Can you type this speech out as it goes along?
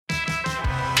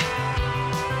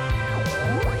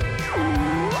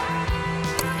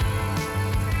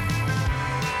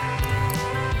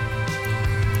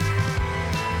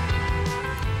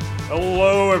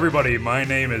Hello, everybody. My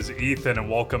name is Ethan, and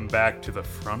welcome back to the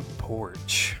Front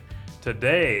Porch.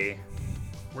 Today,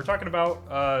 we're talking about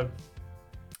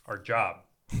our job.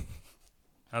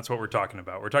 That's what we're talking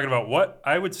about. We're talking about what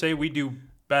I would say we do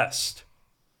best.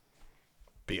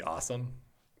 Be awesome.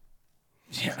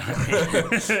 Yeah.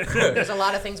 There's a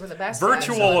lot of things we're the best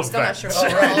Virtual at, so I'm events. still not sure.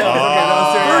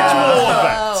 Virtual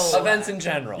events. Events in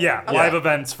general. Yeah, live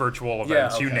events, virtual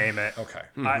events, okay. you name it. Okay.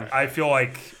 I feel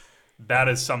like that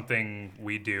is something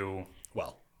we do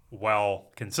Well,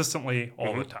 consistently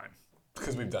all the time.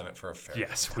 because we've done it for a fair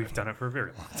Yes, we've done it for a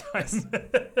very long time.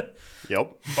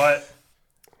 Yep. But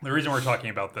the reason we're talking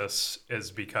about this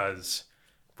is because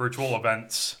virtual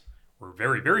events were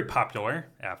very, very popular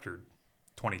after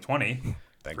 2020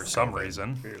 for some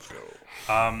reason.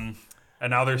 And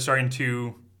now they're starting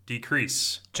to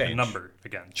decrease the number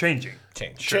again. Changing.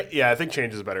 Yeah, I think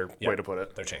change is a better way to put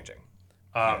it. They're changing.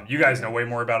 You guys know way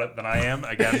more about it than I am.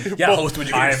 Again, Yeah, host, would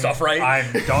you get your stuff right?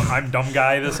 I'm dumb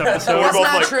guy this episode. That's both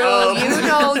not like,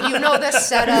 true. You know the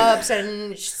setups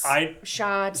and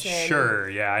shots. And Sure,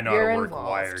 yeah, I know how you're to work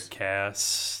involved.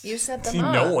 Wirecast. You set them See,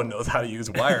 up. no one knows how to use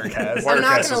Wirecast. I'm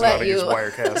not Wirecast gonna is let how to use you-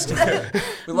 Wirecast.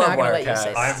 We love not gonna let you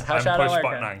say Wirecast. that. I'm Shout out push Wirecast.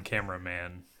 button on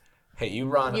cameraman, Hey, you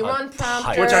run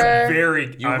prompter. which I'm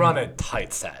very. You run a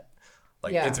tight set.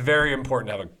 Like, Yeah. it's very important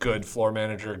to have a good floor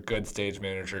manager, good stage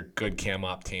manager, good cam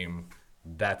op team.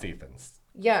 That's Ethan's.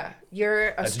 Yeah, you're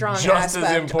a That's strong just aspect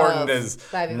as important of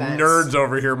as live events. nerds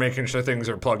over here making sure things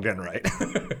are plugged in right.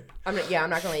 I'm not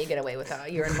gonna let you get away with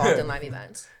that. You're involved in live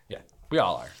events. Yeah, we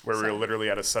all are. Where we literally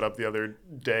had a setup the other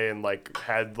day and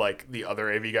had the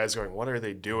other AV guys going, "What are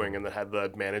they doing?" And then had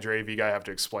the manager AV guy have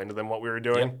to explain to them what we were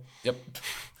doing. Yep.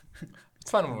 It's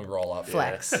fun when we roll up.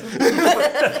 Flex.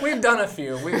 We've done a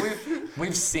few.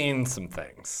 We've seen some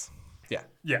things. Yeah.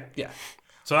 Yeah.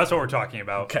 So that's what we're talking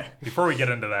about. Okay. Before we get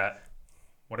into that,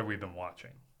 what have we been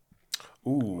watching?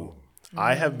 Ooh,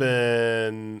 I have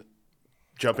been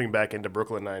jumping back into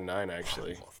Brooklyn Nine-Nine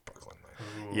actually. Love Brooklyn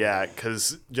Nine-Nine. Yeah,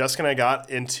 because Jessica and I got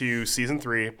into season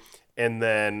 3, and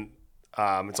then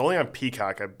it's only on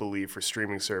Peacock, I believe, for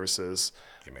streaming services.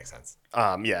 It makes sense.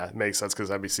 Yeah, it makes sense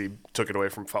because NBC took it away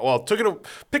from Fox. Well,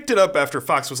 picked it up after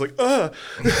Fox was like,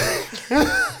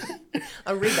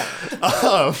 A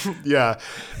rebound. Yeah,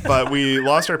 but we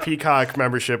lost our Peacock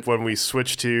membership when we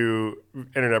switched to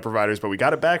internet providers, but we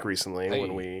got it back recently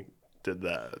when we did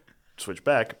that switch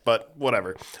back. But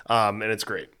whatever, and it's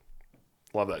great.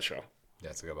 Love that show. Yeah,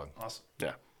 it's a good one. Awesome.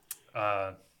 Yeah.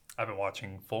 I've been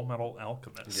watching Full Metal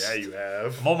Alchemist. Yeah, you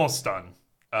have. I'm almost done.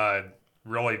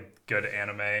 Really good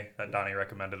anime that Donnie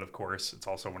recommended, of course. It's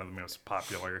also one of the most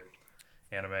popular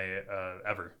anime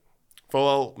ever.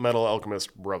 Full Metal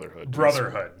Alchemist Brotherhood.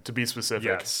 To be specific.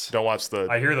 Yes. Don't watch the.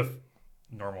 I hear the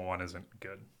normal one isn't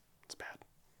good. It's bad.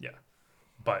 Yeah.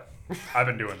 But I've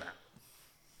been doing that.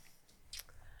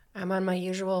 I'm on my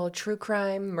usual true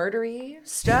crime murdery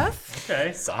stuff.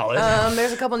 Okay. Solid.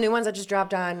 There's a couple new ones that just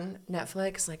dropped on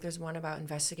Netflix. Like there's one about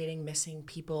investigating missing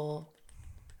people.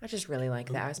 I just really like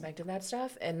the aspect of that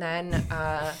stuff. And then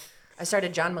I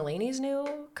started John Mulaney's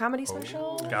new comedy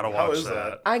special. Gotta How watch is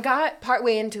that. I got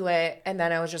partway into it, and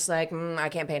then I was just like, I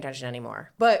can't pay attention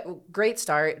anymore. But great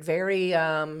start. Very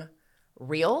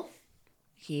real.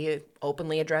 He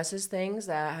openly addresses things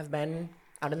that have been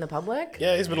out in the public.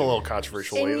 Yeah, he's been a little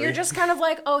controversial And lately. you're just kind of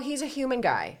like, oh, he's a human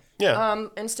guy. Yeah.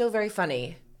 And still very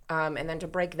funny. And then to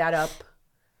break that up,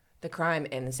 the crime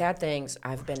and the sad things,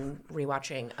 I've been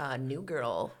rewatching New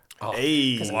Girl.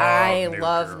 Hey. Because Love I New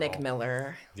love Girl. Nick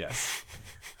Miller Yes.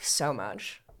 so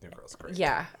much. New Girl's great.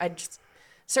 Yeah,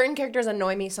 certain characters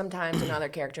annoy me sometimes, and other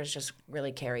characters just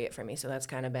really carry it for me. So that's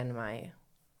kind of been my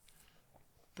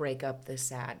break up the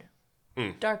sad,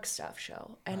 dark stuff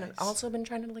show. And I've also been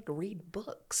trying to read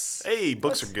books, Hey,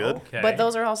 books are good. Okay. but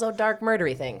those are also dark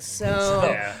murdery things. So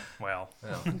Yeah. Well.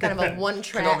 I'm kind of a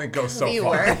one-track only go so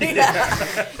viewer. far.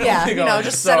 yeah, Only go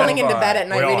just so settling into far. bed at We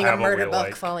night all reading a have what we murder book,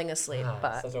 like. falling asleep.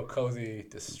 But Such a cozy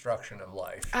destruction of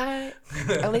life.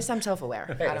 at least I'm self-aware.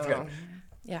 I that's don't good. know.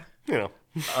 Yeah. You know.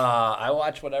 I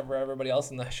watch whatever everybody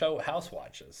else in the house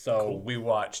watches. So we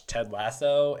watched Ted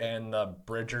Lasso and the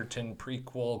Bridgerton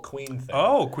prequel Queen thing.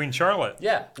 Oh, Queen Charlotte.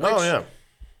 Yeah. Oh, which- yeah.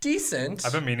 Decent.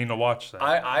 I've been meaning to watch that.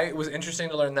 I it was interesting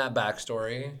to learn that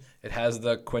backstory. It has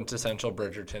the quintessential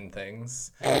Bridgerton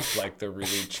things, like the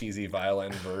really cheesy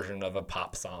violin version of a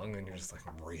pop song, and you're just like,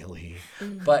 really?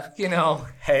 But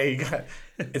hey,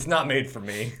 it's not made for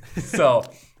me. So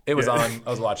it was on. I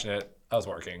was watching it. I was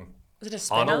working Was it a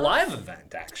on spin-off? a live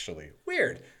event, actually.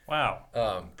 Weird. Wow.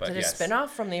 But Is it yes. a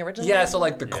spin-off from the original? Yeah, so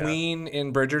like the Queen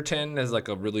in Bridgerton is like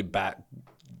a really bad,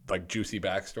 like juicy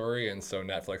backstory, and so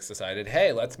Netflix decided,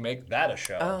 hey, let's make that a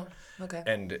show. Oh, okay.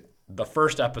 And the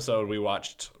first episode we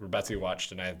watched, or Betsy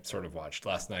watched, and I sort of watched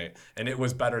last night, and it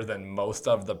was better than most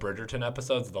of the Bridgerton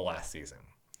episodes of the last season.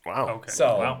 Wow. Okay.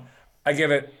 So I give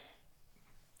it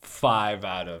 5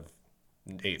 out of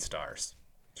 8 stars.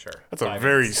 Sure. That's a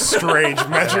very strange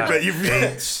metric that you've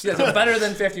Yeah, so better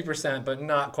than 50%, but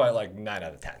not quite like 9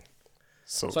 out of 10.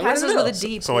 So So Passes with a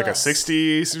D. like a plus.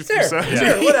 60%.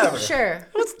 Sure, whatever. Sure.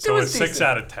 So it's 6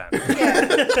 out of 10. I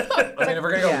mean, if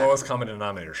we're going to go Yeah. lowest common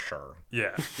denominator, sure.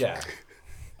 Yeah. Yeah.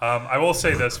 I will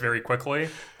say this very quickly.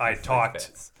 I talked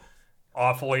Fits.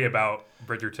 awfully about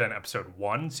Bridgerton episode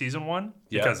 1, season 1,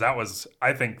 Yeah. because that was,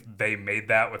 I think they made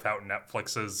that without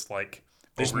Netflix's like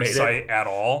just made oversight at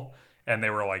all. And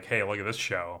they were like, hey, look at this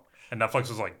show. And Netflix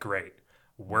was like, great,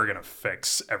 we're going to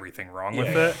fix everything wrong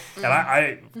with it. And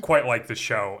I quite like the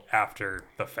show after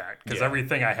the fact, because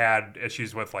everything I had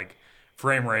issues with, like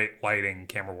frame rate, lighting,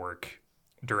 camera work,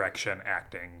 direction,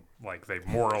 acting, like they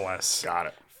more or less Got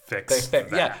it. fixed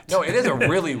that. Yeah. No, it is a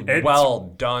really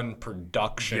well done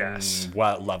production Yes.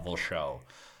 level show.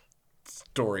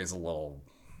 Story is a little,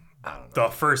 I don't know.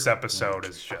 The first episode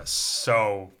is just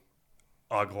so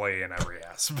ugly in every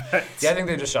aspect. Yeah, I think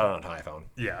they just shot it on an iPhone.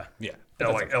 Yeah. Yeah. It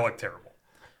looked terrible.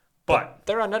 But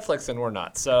They're on Netflix and we're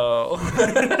not, so.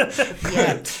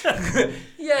 Yet.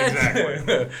 Yeah.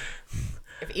 exactly.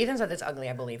 If Ethan said it's ugly,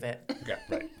 I believe it. Okay,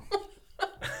 right.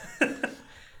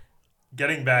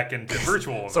 Getting back into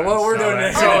virtual events. So what we're now doing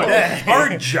that- is-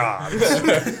 our jobs.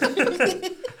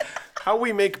 How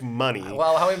we make money.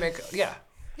 Well, how we make,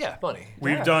 money.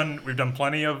 We've done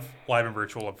plenty of live and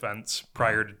virtual events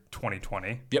prior to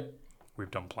 2020. Yep. We've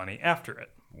done plenty after it.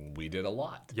 We did a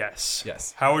lot. Yes.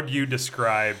 Yes. How would you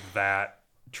describe that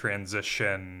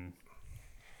transition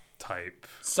type?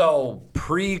 So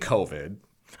pre-COVID,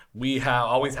 we have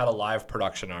always had a live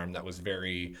production arm that was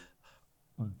very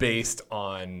based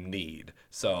on need.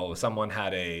 So someone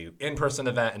had a in-person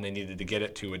event and they needed to get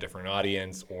it to a different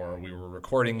audience, or we were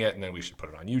recording it and then we should put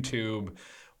it on YouTube,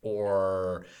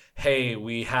 or hey,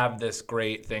 we have this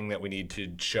great thing that we need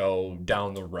to show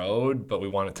down the road, but we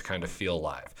want it to kind of feel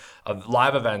live.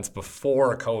 Live events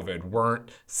before COVID weren't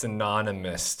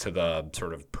synonymous to the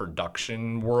sort of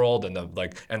production world and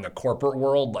the corporate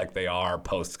world like they are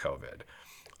post-COVID.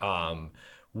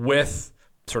 With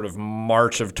sort of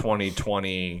March of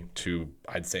 2020 to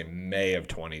I'd say May of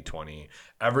 2020,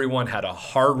 everyone had a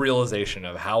hard realization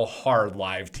of how hard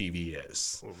live TV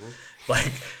is.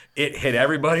 Like it hit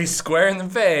everybody square in the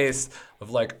face of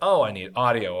like, oh, I need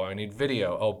audio, oh, I need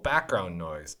video, oh, background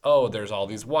noise, oh, there's all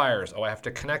these wires, oh, I have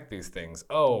to connect these things,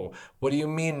 oh, what do you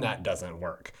mean that doesn't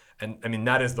work? And I mean,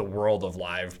 that is the world of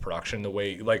live production, the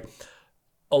way, like,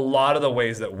 a lot of the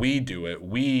ways that we do it,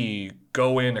 we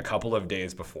go in a couple of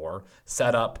days before,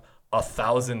 set up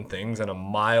 1,000 things and a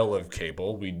mile of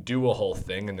cable. We do a whole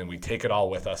thing and then we take it all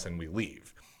with us and we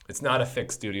leave. It's not a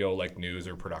fixed studio like news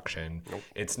or production. Nope.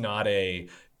 It's not a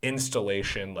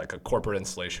installation like a corporate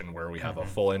installation where we have a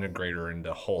full integrator and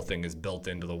the whole thing is built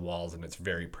into the walls and it's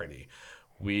very pretty.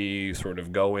 We sort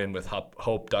of go in with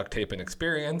hope, duct tape, and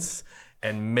experience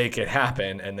and make it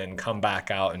happen and then come back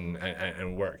out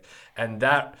and work. And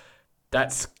that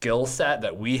skill set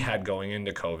that we had going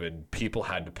into COVID, people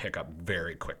had to pick up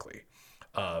very quickly.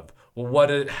 Well, what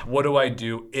do I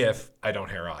do if I don't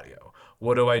hear audio?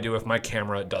 What do I do if my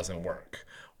camera doesn't work?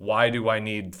 Why do I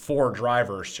need 4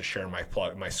 drivers to share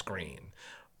my screen?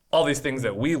 All these things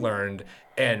that we learned,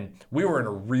 and we were in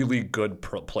a really good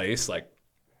place. Like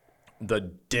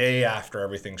the day after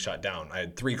everything shut down, I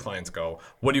had 3 clients go,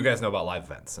 what do you guys know about live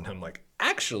events? And I'm like,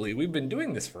 actually, we've been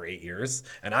doing this for 8 years,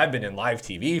 and I've been in live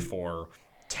TV for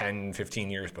 10, 15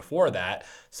 years before that,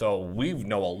 so we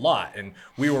know a lot. And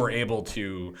we were able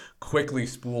to quickly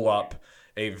spool up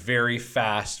a very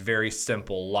fast, very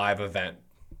simple live event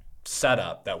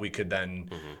setup that we could then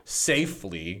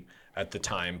safely, at the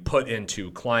time, put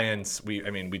into clients. We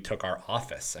took our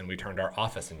office and we turned our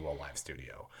office into a live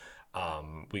studio.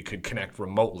 We could connect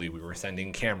remotely. We were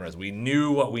sending cameras. We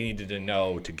knew what we needed to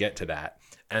know to get to that.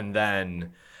 And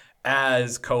then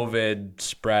as COVID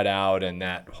spread out and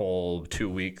that whole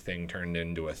 2-week thing turned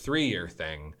into a 3-year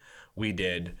thing, we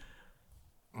did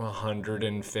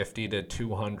 150 to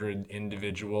 200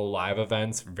 individual live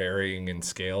events, varying in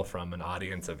scale from an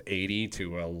audience of 80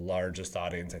 to a largest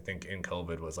audience, I think in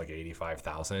COVID was like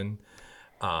 85,000.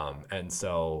 And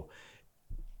so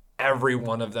every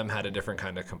one of them had a different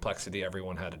kind of complexity.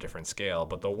 Everyone had a different scale.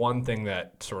 But the one thing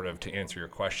that sort of, to answer your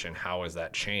question, how has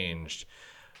that changed?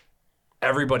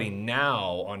 Everybody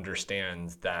now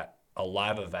understands that a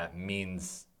live event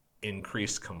means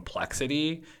increased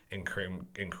complexity,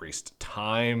 increased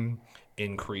time,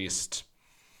 increased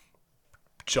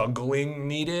juggling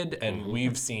needed. And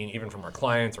we've seen, even from our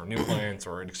clients or new clients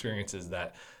or experiences,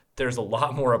 that there's a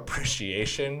lot more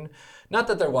appreciation. Not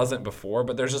that there wasn't before,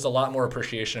 but there's just a lot more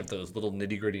appreciation of those little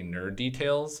nitty-gritty nerd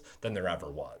details than there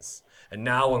ever was. And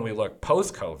now when we look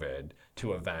post-COVID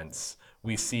to events,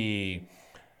 we see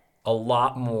a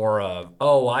lot more of,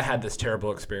 oh, I had this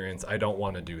terrible experience, I don't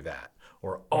want to do that.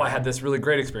 Or, oh, I had this really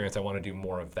great experience, I want to do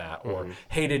more of that. Or,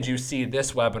 hey, did you see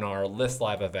this webinar, or this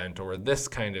live event, or this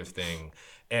kind of thing?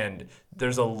 And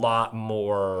there's a lot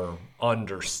more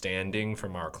understanding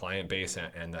from our client base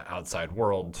and the outside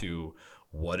world to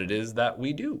what it is that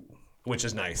we do, which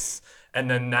is nice. And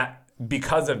then that,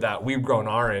 because of that, we've grown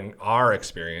our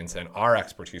experience, and our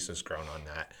expertise has grown on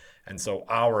that. And so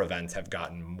our events have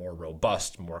gotten more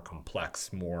robust, more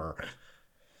complex, more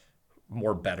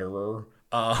betterer,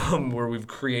 where we've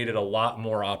created a lot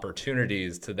more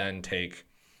opportunities to then take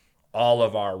all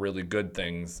of our really good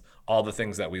things, all the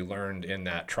things that we learned in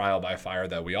that trial by fire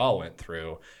that we all went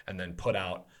through, and then put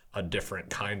out a different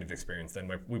kind of experience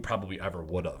than we probably ever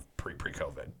would have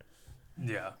pre-COVID.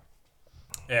 Yeah.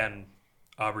 And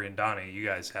Aubrey and Donnie, you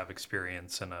guys have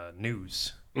experience in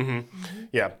news.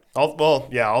 Yeah.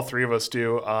 All three of us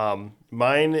do.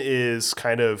 Mine is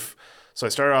kind of, so I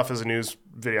started off as a news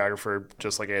videographer,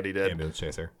 just like Andy did. Ambulance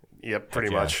chaser. Yep, pretty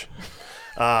much.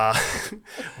 But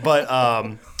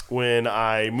when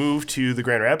I moved to the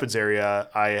Grand Rapids area,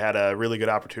 I had a really good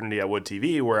opportunity at Wood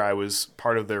TV where I was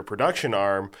part of their production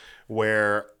arm,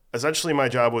 where essentially my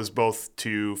job was both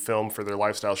to film for their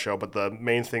lifestyle show, but the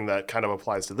main thing that kind of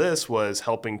applies to this was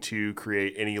helping to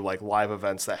create any like live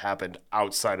events that happened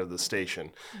outside of the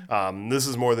station. This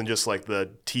is more than just like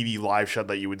the TV live shot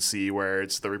that you would see where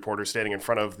it's the reporter standing in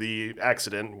front of the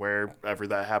accident wherever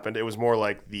that happened. It was more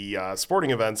like the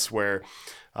sporting events where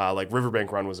like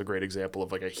Riverbank Run was a great example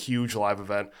of like a huge live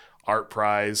event, art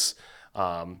prize.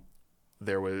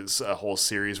 There was a whole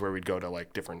series where we'd go to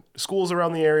like different schools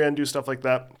around the area and do stuff like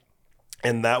that.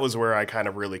 And that was where I kind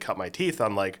of really cut my teeth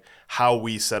on like how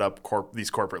we set up these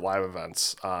corporate live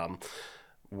events,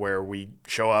 where we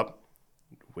show up,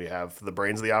 we have the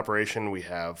brains of the operation, we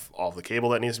have all the cable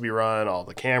that needs to be run, all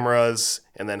the cameras,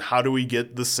 and then how do we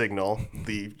get the signal,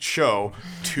 the show,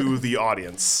 to the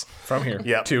audience? From here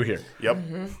to here. Yep.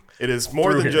 It is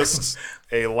more than just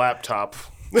a laptop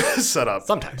set up.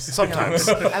 Sometimes.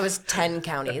 I was 10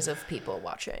 counties of people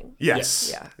watching.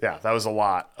 Yes. Yeah. That was a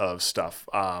lot of stuff.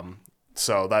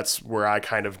 So that's where I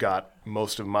kind of got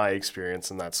most of my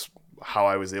experience, and that's how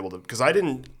I was able to, because I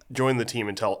didn't join the team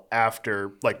until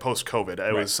after, like post-COVID.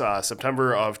 It was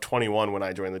September of 21 when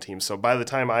I joined the team. So by the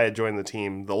time I had joined the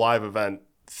team, the live event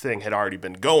thing had already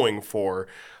been going for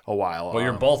a while. Well,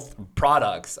 you're both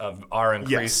products of our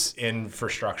increased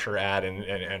infrastructure ad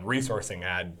and resourcing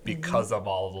ad because of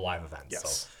all of the live events.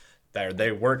 Yes. So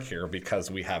they work here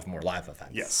because we have more live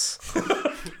events. Yes.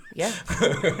 Yeah.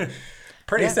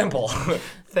 Pretty simple.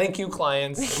 Thank you,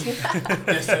 clients.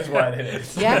 This is what it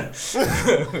is. Yeah.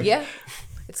 Yeah.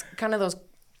 It's kind of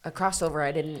a crossover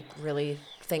I didn't really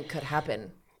think could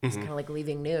happen. It's kind of like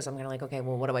leaving news. I'm kind of like, okay,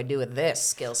 well, what do I do with this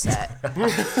skill set?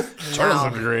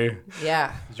 Journalism degree.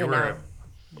 Yeah. You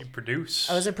produce.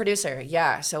 I was a producer,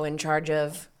 yeah. So in charge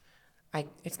of,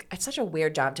 it's such a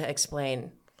weird job to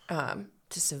explain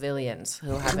to civilians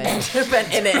who haven't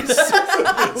been in it.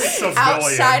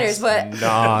 Outsiders, but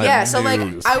yeah. So like,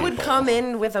 I would come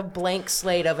in with a blank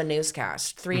slate of a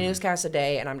newscast, 3 newscasts a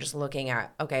day, and I'm just looking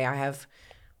at, okay, I have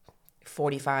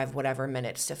 45 whatever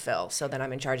minutes to fill. So then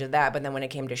I'm in charge of that. But then when it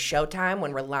came to showtime,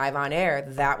 when we're live on air,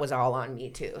 that was all on me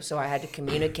too. So I had to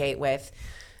communicate with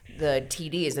the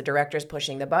TDs, the directors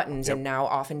pushing the buttons. And now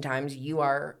oftentimes you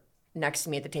are next to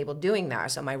me at the table doing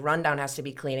that. So my rundown has to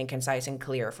be clean and concise and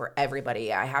clear for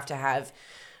everybody. I have to have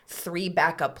 3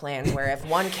 backup plans where if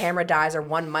one camera dies or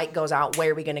one mic goes out,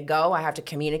 where are we going to go? I have to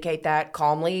communicate that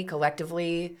calmly,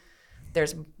 collectively.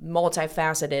 There's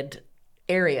multifaceted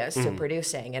areas to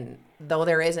producing. And though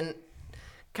there isn't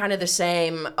kind of the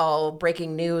same,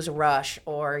 breaking news rush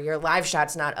or your live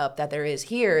shot's not up that there is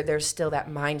here, there's still that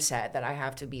mindset that I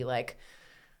have to be like,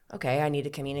 okay, I need to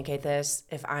communicate this.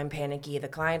 If I'm panicky, the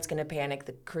client's going to panic,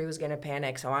 the crew's going to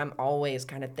panic. So I'm always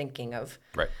kind of thinking of,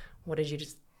 what did you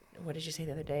say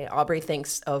the other day? Aubrey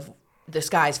thinks of the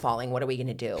sky's falling. What are we going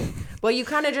to do? Well, you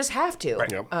kind of just have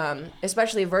to,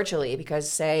 especially virtually, because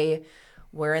say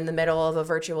we're in the middle of a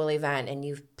virtual event and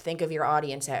you think of your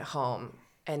audience at home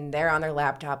and they're on their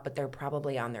laptop, but they're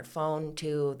probably on their phone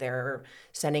too. They're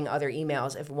sending other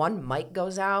emails. If one mic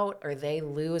goes out or they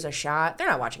lose a shot, they're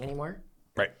not watching anymore.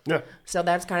 Right. Yeah. So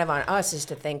that's kind of on us, is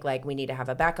to think like we need to have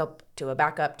a backup to a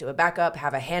backup to a backup,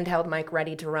 have a handheld mic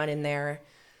ready to run in there.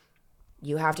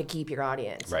 You have to keep your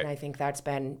audience. Right. And I think that's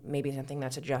been maybe something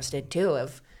that's adjusted too,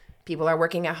 of people are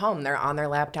working at home. They're on their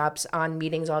laptops on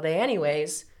meetings all day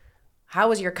anyways.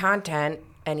 How is your content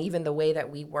and even the way that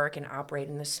we work and operate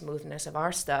in the smoothness of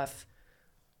our stuff,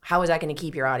 how is that going to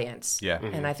keep your audience? Yeah.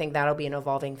 And I think that'll be an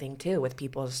evolving thing too with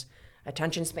people's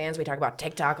attention spans. We talk about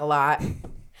TikTok a lot.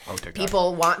 Oh, TikTok.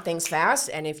 People want things fast,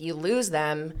 and if you lose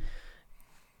them,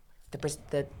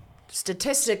 the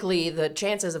statistically, the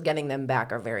chances of getting them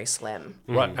back are very slim.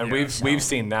 Right, and we've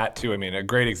seen that too. I mean, a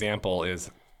great example is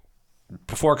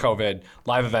before COVID,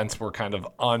 live events were kind of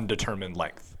undetermined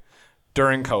length.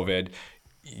 During COVID,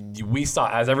 we saw,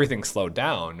 as everything slowed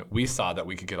down, we saw that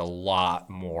we could get a lot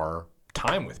more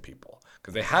time with people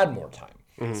because they had more time.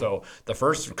 So the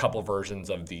first couple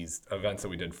versions of these events that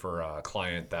we did for a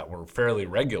client that were fairly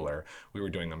regular, we were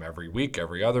doing them every week,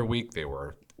 every other week. They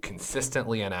were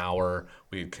consistently an hour.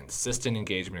 We had consistent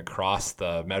engagement across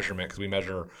the measurement because we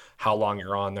measure how long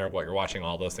you're on there, what you're watching,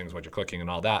 all those things, what you're clicking and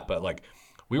all that. But like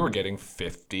we were getting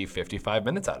 50, 55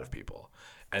 minutes out of people.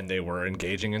 And they were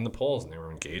engaging in the polls and they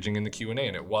were engaging in the Q&A.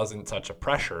 And it wasn't such a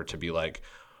pressure to be like,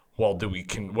 well,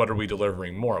 what are we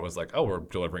delivering more? It was like, oh, we're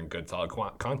delivering good, solid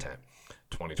content.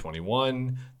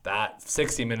 2021, that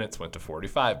 60 minutes went to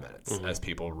 45 minutes as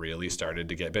people really started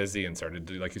to get busy and started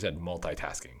to, like you said,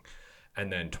 multitasking.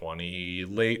 And then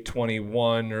late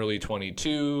 21, early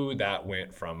 22, that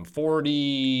went from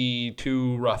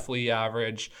 42 roughly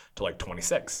average to like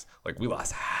 26. Like we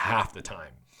lost half the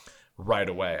time right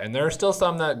away. And there are still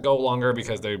some that go longer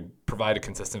because they provide a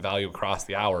consistent value across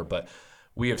the hour. But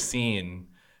we have seen,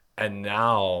 and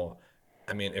now,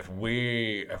 I mean,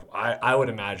 I would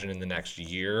imagine in the next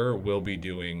year, we'll be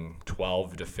doing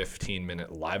 12 to 15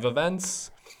 minute live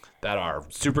events that are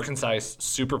super concise,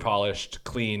 super polished,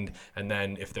 cleaned. And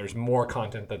then if there's more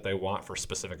content that they want for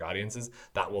specific audiences,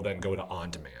 that will then go to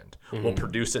on demand. We'll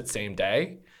produce it same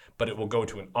day, but it will go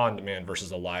to an on demand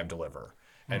versus a live deliver.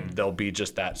 And there'll be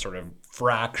just that sort of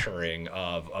fracturing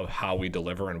of how we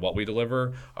deliver and what we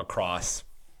deliver across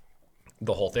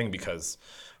the whole thing because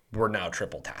we're now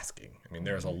triple tasking. I mean,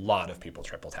 there's a lot of people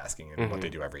triple tasking in what they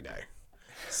do every day.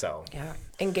 So yeah,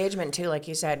 engagement too, like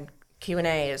you said,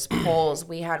 Q&As, polls.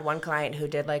 We had one client who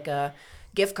did like a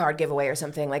gift card giveaway or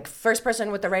something. Like first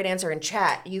person with the right answer in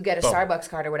chat, you get a Starbucks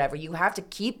card or whatever. You have to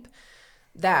keep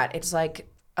that. It's like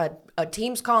a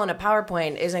Teams call and a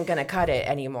PowerPoint isn't going to cut it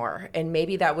anymore. And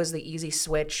maybe that was the easy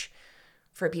switch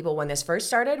for people when this first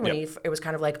started. When it was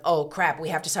kind of like, oh crap, we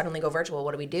have to suddenly go virtual.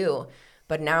 What do we do?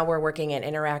 But now we're working in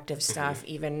interactive stuff,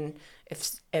 even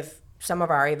if some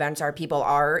of our events are people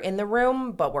are in the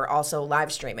room, but we're also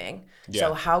live streaming. Yeah.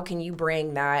 So how can you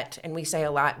bring that? And we say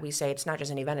a lot, we say it's not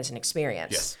just an event, it's an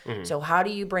experience. Yes. So how do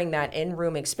you bring that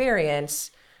in-room experience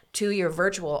to your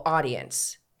virtual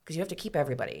audience? Because you have to keep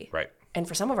everybody. Right. And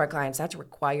for some of our clients, that's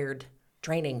required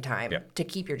training time to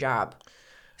keep your job.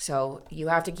 So you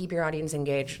have to keep your audience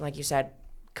engaged. Like you said,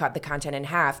 cut the content in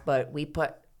half, but we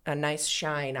put a nice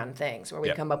shine on things where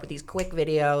we come up with these quick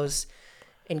videos,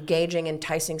 engaging,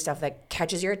 enticing stuff that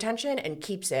catches your attention and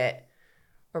keeps it,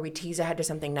 or we tease ahead to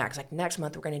something next. Like next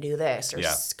month we're going to do this, or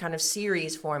kind of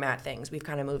series format things we've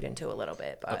kind of moved into a little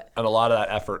bit. But and a lot of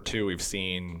that effort too, we've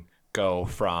seen go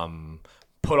from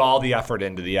put all the effort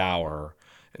into the hour,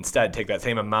 instead take that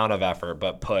same amount of effort,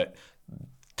 but put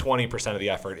 20% of the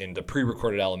effort into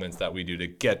pre-recorded elements that we do to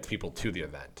get people to the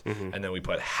event. And then we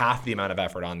put half the amount of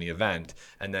effort on the event,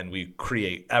 and then we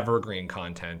create evergreen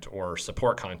content or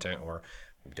support content or,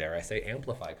 dare I say,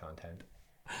 amplify content.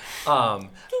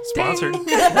 Sponsored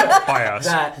by us.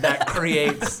 That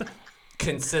creates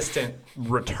consistent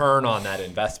return on that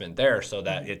investment there so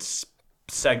that it's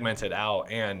segmented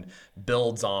out and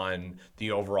builds on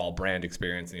the overall brand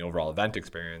experience and the overall event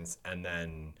experience. And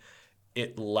then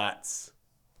it lets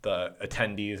the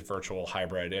attendees, virtual,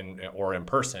 hybrid, or in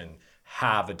person,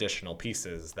 have additional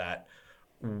pieces that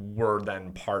were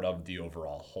then part of the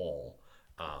overall whole.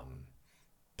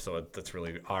 So that's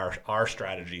really our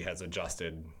strategy has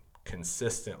adjusted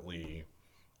consistently,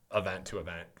 event to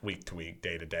event, week to week,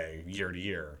 day to day, year to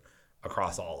year,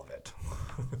 across all of it.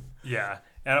 Yeah,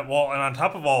 and on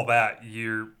top of all that,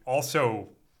 you're also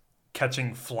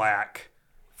catching flack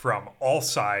from all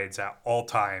sides at all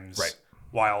times. Right.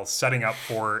 While setting up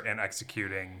for and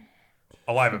executing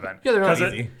a live event. Yeah, they're not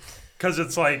easy. Because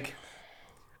it's like,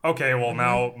 okay, well,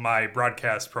 now my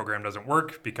broadcast program doesn't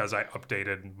work because I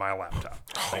updated my laptop.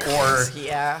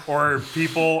 Or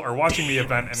people are watching the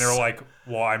event and they're like,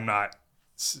 well, I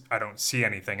don't see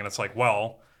anything. And it's like,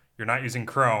 well, you're not using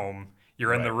Chrome.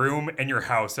 You're in the room in your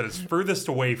house that is furthest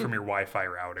away from your Wi-Fi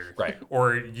router. Right.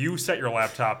 Or you set your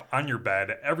laptop on your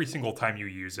bed every single time you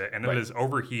use it, and it is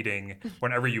overheating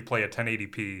whenever you play a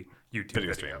 1080p YouTube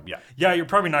video. stream, yeah. Yeah, you're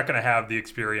probably not going to have the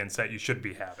experience that you should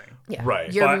be having. Yeah.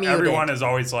 Right. You're But muted. everyone is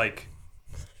always like,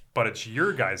 but it's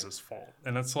your guys' fault.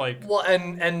 And it's like... Well,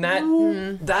 and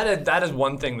that is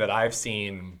one thing that I've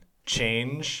seen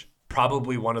change,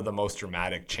 probably one of the most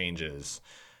dramatic changes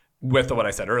with what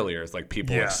I said earlier, is like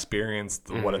people experience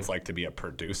what it's like to be a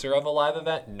producer of a live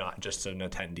event, not just an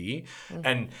attendee.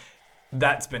 And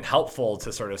that's been helpful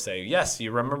to sort of say, yes,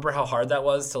 you remember how hard that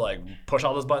was to like push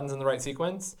all those buttons in the right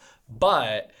sequence,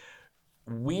 but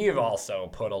we've also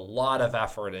put a lot of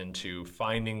effort into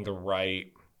finding the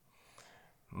right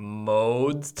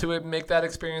modes to make that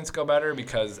experience go better,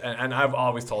 because and I've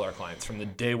always told our clients from the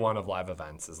day one of live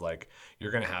events is like,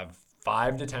 you're going to have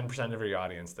 5 to 10% of your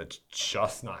audience that's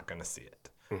just not going to see it,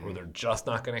 or they're just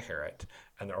not going to hear it,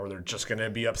 or they're just going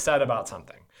to be upset about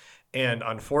something. And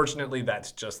unfortunately,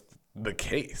 that's just the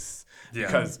case,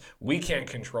 because we can't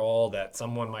control that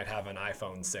someone might have an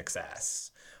iPhone 6S,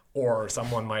 or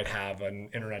someone might have an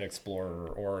Internet Explorer,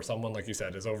 or someone, like you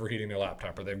said, is overheating their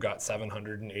laptop, or they've got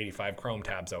 785 Chrome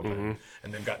tabs open,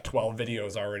 and they've got 12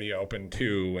 videos already open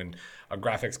too, and a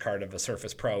graphics card of a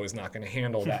Surface Pro is not going to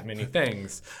handle that many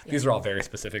things. These are all very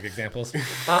specific examples.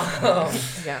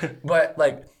 But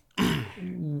like,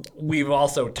 we've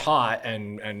also taught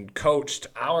and coached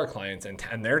our clients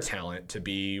and their talent to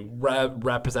be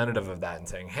representative of that, and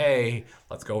saying, hey,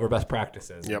 let's go over best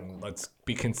practices. And let's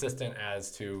be consistent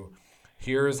as to,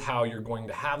 here's how you're going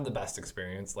to have the best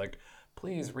experience. Like,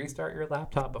 please restart your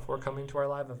laptop before coming to our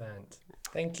live event.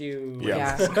 Thank you.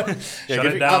 Shut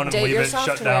it down and Update leave your it shut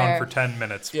software. down for 10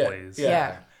 minutes, please.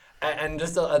 And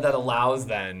just that allows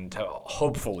then to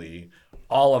hopefully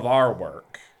all of our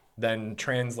work then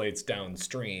translates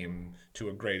downstream to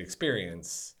a great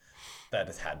experience that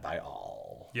is had by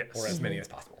all, or as many as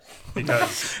possible.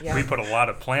 Because we put a lot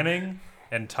of planning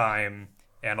and time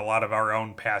and a lot of our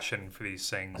own passion for these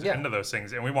things into those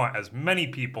things, and we want as many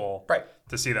people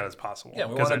to see that as possible. Yeah,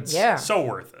 we because want it's so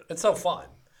worth it. It's so fun.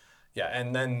 Yeah,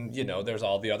 and then, there's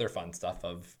all the other fun stuff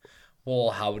of, well,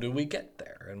 how do we get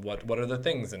there? And what are the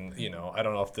things? And, I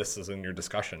don't know if this is in your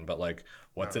discussion, but like,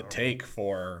 what's it take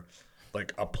for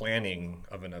like a planning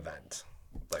of an event?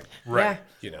 Like,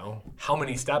 how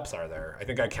many steps are there? I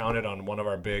think I counted on one of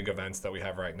our big events that we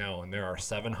have right now, and there are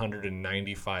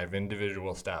 795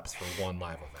 individual steps for one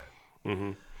live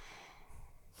event.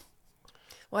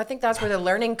 Well, I think that's where the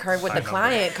learning curve with the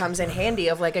client comes in handy,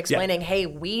 of like explaining, hey,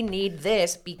 we need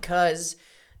this because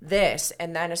this.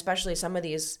 And then especially some of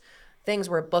these things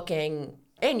we're booking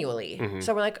annually.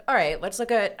 So we're like, all right, let's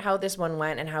look at how this one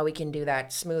went and how we can do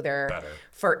that smoother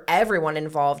for everyone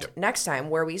involved next time,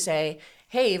 where we say,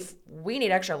 hey, if we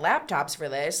need extra laptops for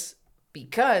this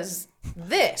because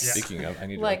this. Speaking of, I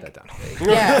need to write that down.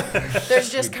 There's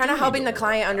just kind of helping the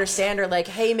client understand, or like,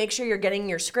 hey, make sure you're getting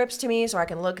your scripts to me so I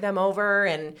can look them over.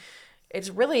 And it's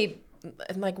really,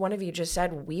 like one of you just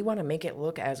said, we want to make it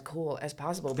look as cool as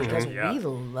possible because we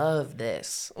love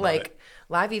this. Like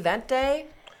live event day.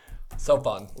 So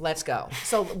fun. Let's go.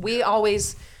 So we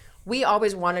always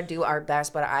want to do our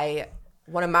best, but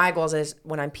one of my goals is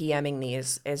when I'm PMing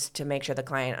these is to make sure the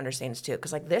client understands too.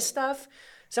 Because like this stuff,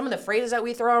 some of the phrases that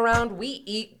we throw around, we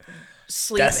eat,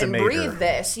 sleep, and breathe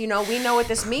this. We know what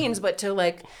this means, but to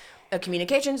like a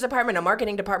communications department, a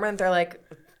marketing department, they're like,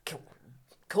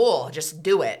 cool, just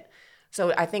do it.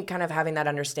 So I think kind of having that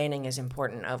understanding is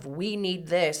important of, we need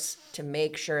this to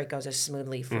make sure it goes as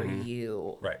smoothly for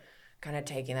you. Right. Kind of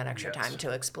taking that extra time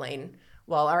to explain,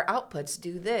 well, our outputs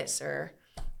do this. Or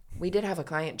we did have a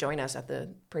client join us at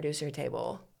the producer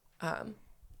table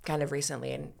kind of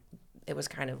recently, and it was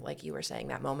kind of like you were saying,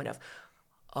 that moment of,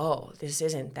 oh, this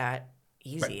isn't that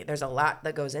easy. There's a lot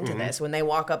that goes into this. When they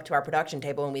walk up to our production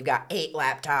table and we've got 8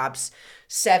 laptops,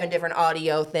 7 different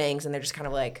audio things, and they're just kind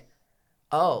of like,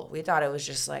 oh, we thought it was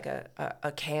just like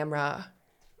a camera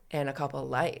and a couple of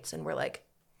lights. And we're like,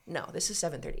 no, this is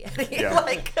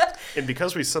 7:30. And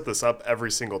because we set this up every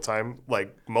single time,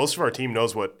 like most of our team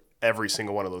knows what every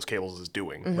single one of those cables is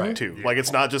doing, too. Like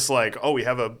it's not just like, oh, we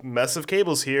have a mess of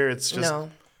cables here. It's just,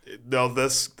 no,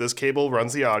 this cable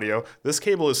runs the audio. This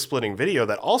cable is splitting video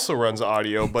that also runs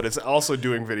audio, but it's also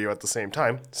doing video at the same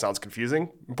time. Sounds confusing.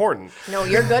 Important. No,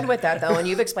 you're good with that, though. And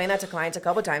you've explained that to clients a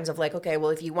couple times of like, okay, well,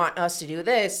 if you want us to do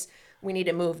this, we need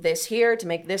to move this here to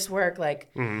make this work.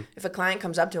 Like if a client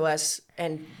comes up to us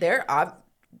and they're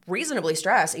reasonably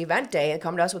stressed, event day, and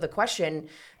come to us with a question,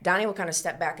 Donnie will kind of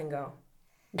step back and go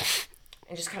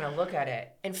and just kind of look at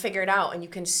it and figure it out. And you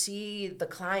can see the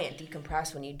client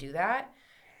decompress when you do that.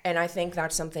 And I think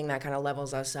that's something that kind of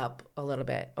levels us up a little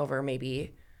bit over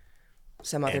maybe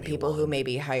some other people who may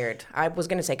be hired. I was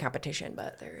going to say competition,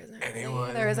 but there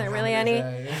isn't really any.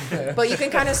 But you can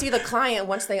kind of see the client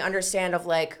once they understand of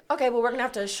like, okay, well, we're going to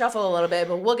have to shuffle a little bit,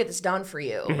 but we'll get this done for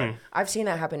you. Mm-hmm. I've seen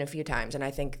that happen a few times. And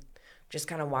I think just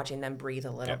kind of watching them breathe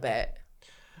a little bit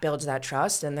builds that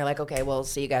trust. And they're like, okay, we'll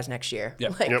see you guys next year.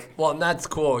 Yep. Well, and that's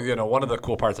cool. You know, one of the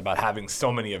cool parts about having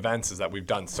so many events is that we've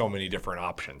done so many different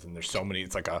options. And there's so many,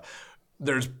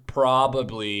 there's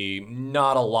probably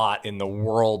not a lot in the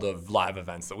world of live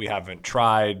events that we haven't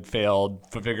tried, failed,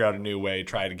 figured out a new way,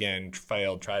 tried again,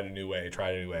 failed, tried a new way.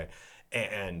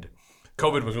 And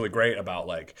COVID was really great about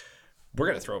like, we're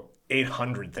going to throw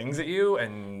 800 things at you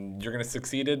and you're going to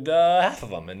succeed at half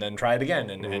of them and then try it again.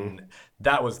 And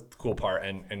that was the cool part.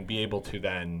 And be able to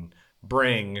then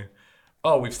bring,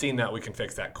 oh, we've seen that, we can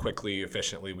fix that quickly,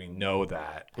 efficiently, we know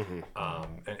that.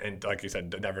 And like you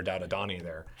said, never doubt a Donnie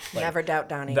there. Like, never doubt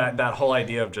Donnie. That whole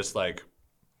idea of just like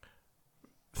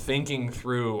thinking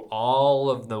through all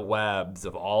of the webs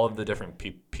of all of the different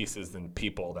pieces and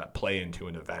people that play into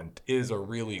an event is a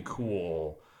really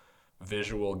cool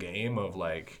visual game of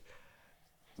like,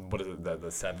 what is it,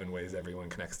 the 7 ways everyone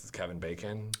connects to Kevin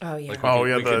Bacon? Oh, yeah. Like,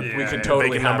 we could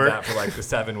totally Bacon have number. that for like the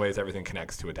 7 ways everything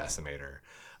connects to a decimator.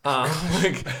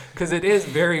 Because it is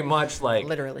very much like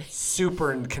literally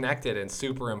super connected and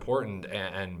super important,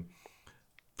 and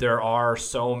there are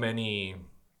so many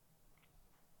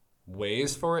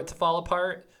ways for it to fall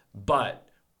apart, but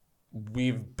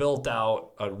we've built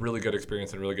out a really good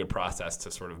experience and a really good process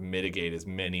to sort of mitigate as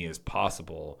many as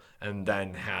possible, and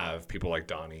then have people like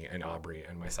Donnie and Aubrey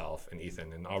and myself and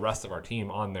Ethan and the rest of our team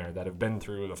on there that have been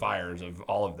through the fires of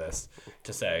all of this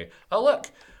to say, oh, look,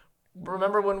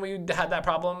 remember when we had that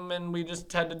problem and we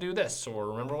just had to do this? Or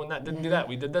remember when that didn't do that?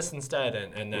 We did this instead.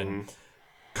 And then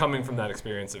coming from that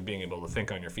experience of being able to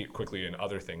think on your feet quickly and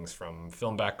other things, from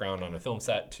film background on a film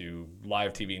set to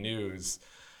live TV news,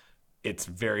 it's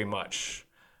very much,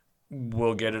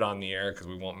 we'll get it on the air because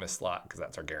we won't miss slot, because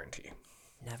that's our guarantee.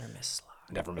 Never miss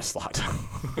slot. Never miss slot.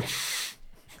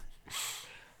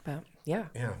 But yeah,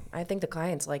 I think the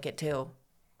clients like it too.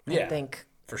 Yeah, I think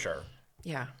for sure.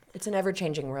 Yeah, it's an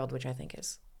ever-changing world, which I think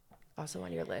is also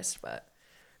on your list. But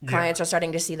clients are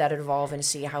starting to see that evolve and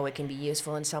see how it can be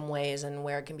useful in some ways and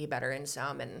where it can be better in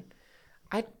some. And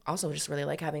I also just really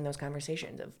like having those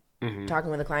conversations of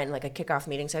talking with a client in like a kickoff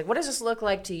meeting, saying, what does this look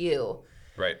like to you?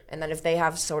 Right. And then if they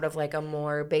have sort of like a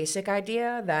more basic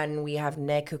idea, then we have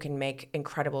Nick who can make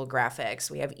incredible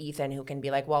graphics. We have Ethan who can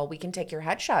be like, well, we can take your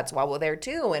headshots while we're there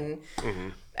too. And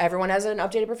everyone has an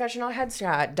updated professional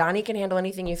headshot. Donnie can handle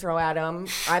anything you throw at him.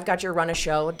 I've got your run a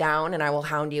show down and I will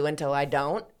hound you until I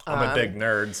don't. I'm a big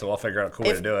nerd, so I'll figure out a cool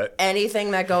way to do it.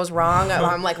 Anything that goes wrong,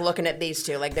 I'm like looking at these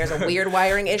two. Like there's a weird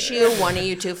wiring issue. One of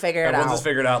you two figure it out. We'll just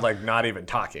figure it out like not even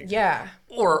talking. Yeah.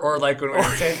 Or like when we were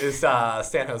in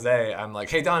San Jose, I'm like,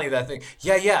 hey, Donnie, that thing.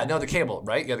 Yeah, no, the cable,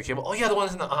 right? Yeah, the cable. Oh, yeah, the one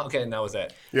is in the, okay, and that was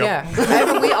it. Yep. Yeah.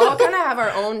 I mean, we all kind of have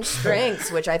our own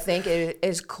strengths, which I think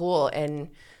is cool. And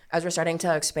as we're starting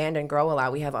to expand and grow a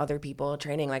lot, we have other people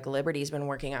training, like Liberty's been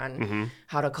working on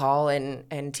how to call and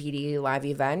TD live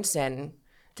events, and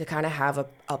to kind of have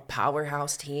a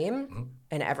powerhouse team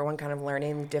and everyone kind of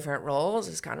learning different roles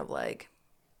is kind of like,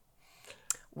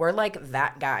 we're like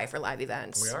that guy for live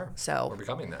events. We are. So we're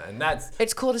becoming that. And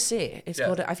it's cool to see. It's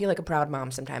cool to, I feel like a proud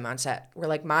mom sometime on set. We're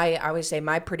like, I always say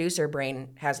my producer brain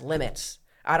has limits.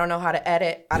 I don't know how to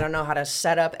edit. I don't know how to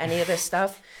set up any of this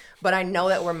stuff, but I know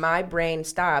that where my brain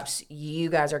stops, you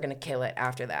guys are going to kill it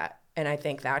after that. And I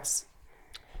think that's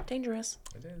dangerous.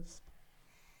 It is.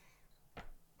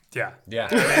 Yeah. Yeah.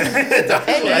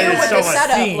 And you with so the much.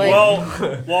 setup.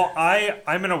 Like, Well,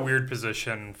 I'm in a weird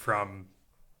position from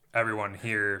everyone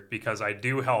here because I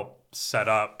do help set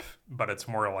up, but it's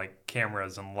more like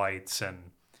cameras and lights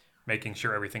and making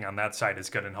sure everything on that side is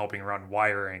good and helping run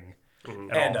wiring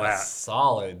and all a that.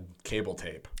 solid cable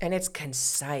tape. and it's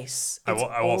concise. I It's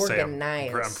will say I'm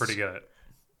organized. pretty good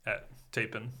at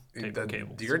taping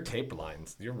cables. Your tape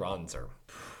lines, your runs are.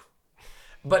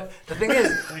 But the thing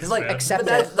is like, man. Accept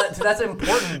that's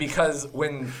important because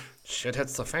when shit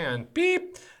hits the fan,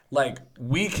 beep, like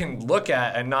we can look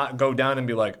at and not go down and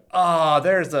be like, oh,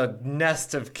 there's a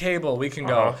nest of cable. We can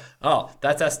go, oh,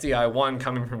 that's SDI 1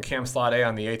 coming from cam slot A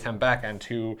on the A10 back end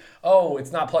to, oh,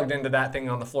 it's not plugged into that thing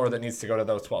on the floor that needs to go to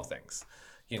those 12 things.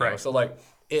 You know, Right. so like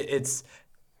it's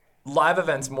live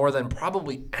events more than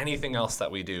probably anything else that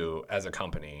we do as a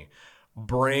company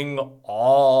bring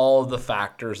all the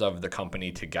factors of the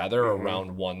company together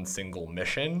around one single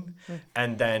mission.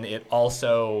 And then it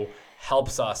also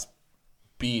helps us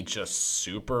be just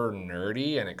super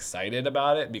nerdy and excited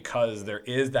about it because there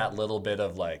is that little bit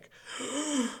of like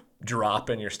drop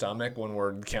in your stomach when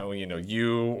we're counting,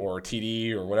 you or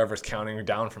TD or whatever's counting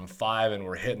down from 5 and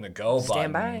we're hitting the go button.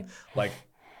 Stand by. Like,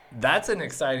 that's an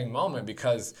exciting moment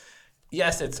because,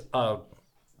 yes, it's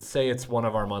say it's one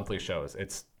of our monthly shows.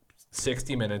 It's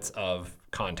 60 minutes of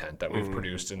content that we've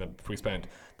produced we spent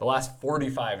the last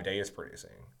 45 days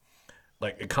producing.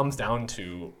 Like, it comes down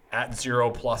to at 0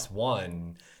 +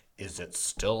 1, is it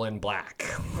still in black?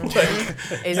 Like,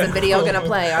 is the video gonna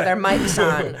play? Are there mics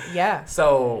on? Yeah.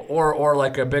 So, or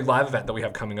like a big live event that we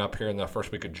have coming up here in the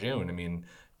first week of June. I mean,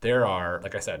 there are,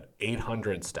 like I said,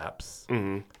 800 steps.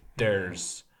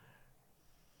 There's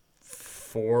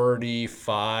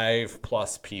 45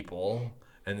 plus people,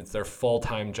 and it's their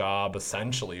full-time job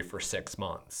essentially for 6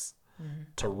 months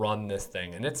to run this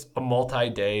thing. And it's a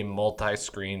multi-day,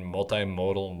 multi-screen,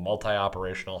 multimodal,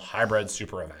 multi-operational, hybrid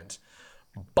super event.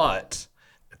 But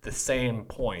at the same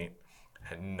point,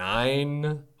 at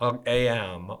 9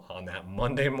 a.m. on that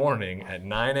Monday morning, at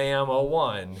 9 a.m.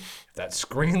 01, if that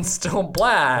screen's still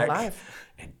black, Alive.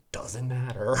 it doesn't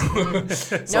matter.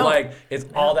 So, like, it's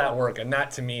all that work. And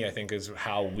that, to me, I think is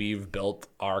how we've built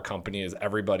our company, is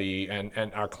everybody and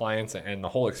our clients and the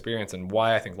whole experience. And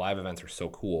why I think live events are so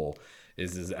cool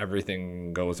is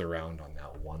everything goes around on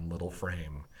that one little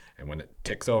frame. And when it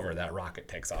ticks over, that rocket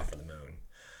takes off for the moon.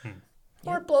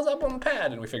 Or it blows up on the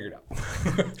pad, and we figured it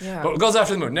out. Yeah. But it goes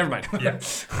after the moon. Never mind. Yeah.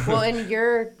 Well, and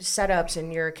your setups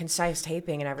and your concise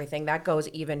taping and everything, that goes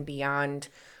even beyond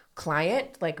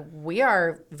client. Like, we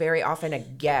are very often a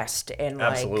guest in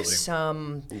like Absolutely.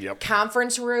 some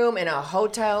conference room in a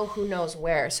hotel, who knows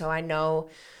where. So I know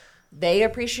they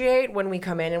appreciate when we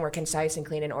come in and we're concise and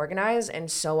clean and organized, and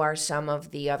so are some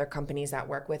of the other companies that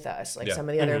work with us. Like some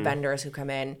of the other vendors who come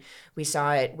in. We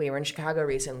saw it. We were in Chicago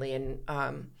recently, and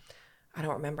I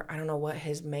don't know what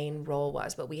his main role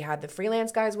was, but we had the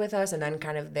freelance guys with us and then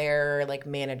kind of their like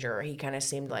manager, he kind of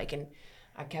seemed like, and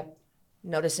I kept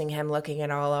noticing him looking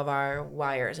at all of our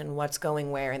wires and what's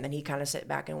going where, and then he kind of sit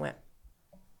back and went,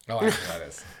 Oh, I know how that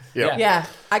is. yeah.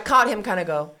 I caught him kind of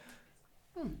go.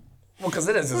 Well, because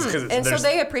it is. And so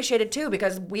they appreciate it too,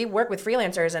 because we work with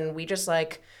freelancers and we just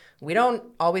like, we don't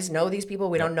always know these people.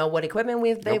 We don't know what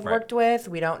equipment they've worked with.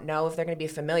 We don't know if they're going to be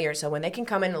familiar. So when they can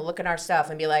come in and look at our stuff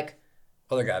and be like,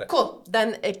 oh, they got it. cool,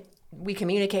 then we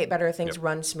communicate better, things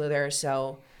run smoother.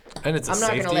 So And it's a I'm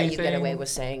not going to let you get thing. away with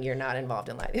saying you're not involved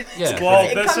in live. Yeah. Well,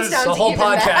 It this comes is down The to whole even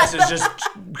podcast that. is just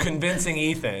convincing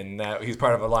Ethan that he's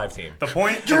part of a live team. the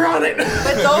point. You're on it.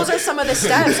 But those are some of the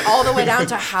steps, all the way down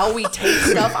to how we take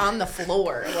stuff on the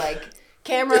floor, like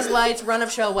cameras, lights, run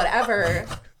of show, whatever.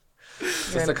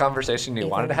 Is this a conversation you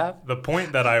wanted to have? The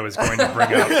point that I was going to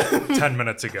bring up 10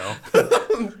 minutes ago.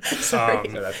 Sorry.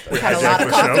 That's We had a lot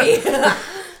of coffee.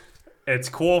 It's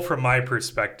cool from my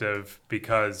perspective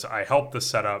because I help the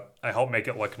setup, I help make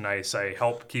it look nice, I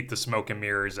help keep the smoke and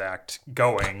mirrors act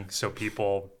going so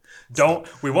people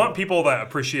we want people that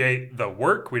appreciate the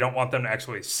work. We don't want them to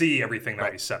actually see everything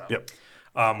that we set up. Yep.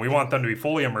 We want them to be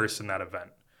fully immersed in that event.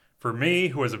 For me,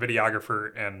 who is a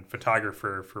videographer and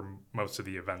photographer for most of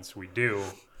the events we do,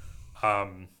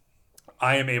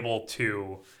 I am able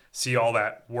to see all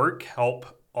that work, help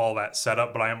all that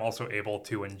setup, but I am also able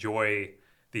to enjoy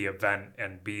the event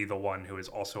and be the one who is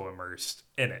also immersed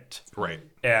in it. Right.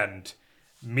 And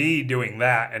me doing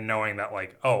that and knowing that,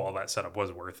 like, oh, well, that setup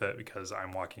was worth it because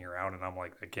I'm walking around and I'm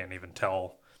like, I can't even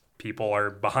tell people are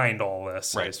behind all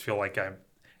this. Right. I just feel like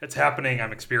it's happening.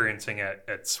 I'm experiencing it.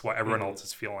 It's what everyone else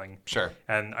is feeling. Sure.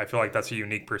 And I feel like that's a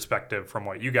unique perspective from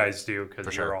what you guys do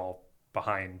because sure. you're all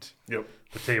behind Yep.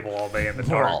 the table all day in the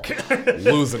We're all dark.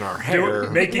 losing our hair.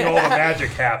 Making all the magic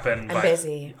happen. But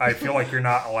busy. I feel like you're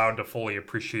not allowed to fully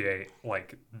appreciate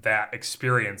like that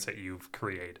experience that you've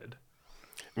created.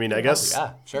 I mean, I guess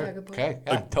Yeah, sure. Yeah, good point. Okay.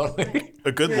 Yeah, totally.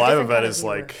 a good You're a live different event kind of is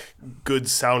viewer. like good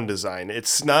sound design.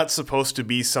 It's not supposed to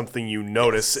be something you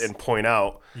notice and point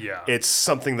out. Yeah. It's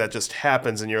something that just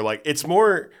happens and you're like, it's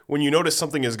more when you notice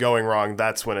something is going wrong,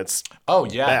 that's when it's Oh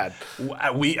yeah.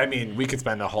 bad. We could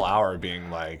spend a whole hour being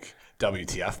like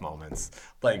WTF moments,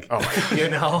 like you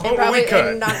know. Probably,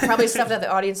 could. and probably stuff that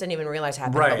the audience didn't even realize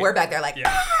happened. Right. But we're back there like,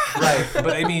 Right,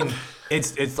 but I mean,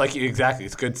 it's like exactly.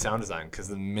 It's good sound design because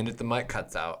the minute the mic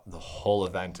cuts out, the whole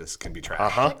event can be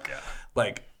trashed.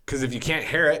 Like, because if you can't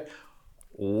hear it,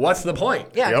 what's the point?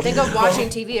 yeah, Yep. think of watching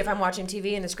TV. If I'm watching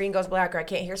TV and the screen goes black or I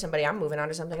can't hear somebody, I'm moving on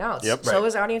to something else. Yep. So Right.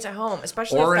 is the audience at home,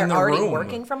 especially Or if in they're the already room.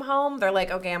 working from home. They're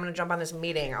like, okay, I'm going to jump on this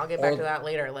meeting. I'll get back to that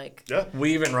later. Like, Yeah.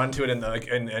 We even run to it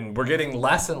and we're getting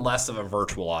less and less of a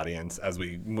virtual audience as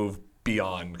we move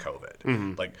beyond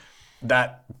COVID. Like,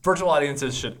 that virtual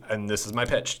audiences should, and this is my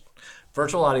pitch,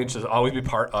 virtual audience should always be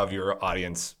part of your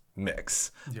audience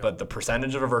mix, but the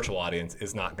percentage of a virtual audience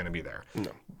is not going to be there.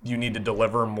 No. You need to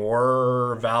deliver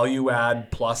more value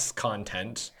add plus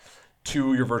content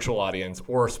to your virtual audience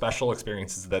or special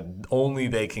experiences that only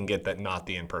they can get that not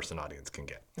the in-person audience can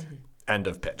get. Mm-hmm. End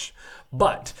of pitch.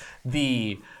 But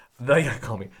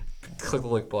call me, click the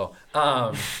link below.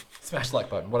 Smash the like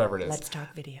button, whatever it is. Let's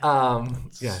talk video.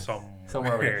 Yeah,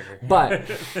 somewhere over here. But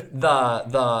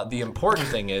the important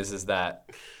thing is that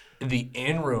the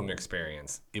in-room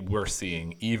experience we're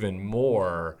seeing even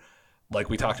more, like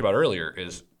we talked about earlier,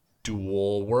 is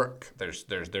dual work.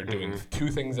 They're doing two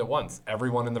things at once.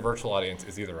 Everyone in the virtual audience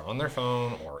is either on their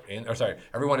phone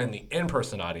everyone in the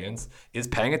in-person audience is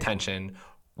paying attention,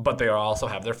 but they also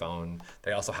have their phone.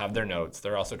 They also have their notes.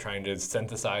 They're also trying to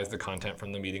synthesize the content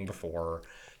from the meeting before,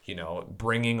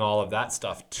 bringing all of that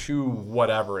stuff to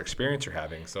whatever experience you're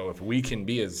having. So if we can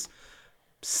be as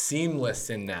seamless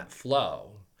in that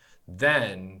flow,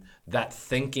 then that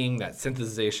thinking, that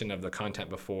synthesization of the content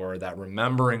before, that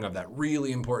remembering of that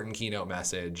really important keynote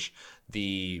message,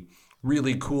 the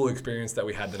really cool experience that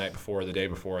we had the night before, the day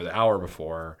before, the hour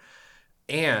before,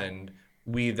 and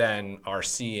we then are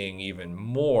seeing even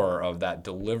more of that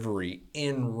delivery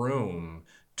in room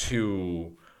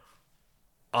to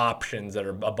options that are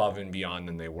above and beyond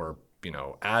than they were.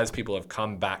 As people have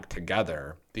come back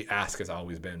together, the ask has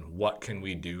always been, what can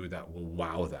we do that will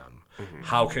wow them? Mm-hmm.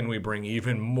 How can we bring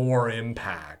even more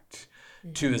impact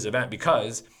to this event?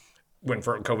 Because when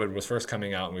COVID was first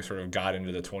coming out and we sort of got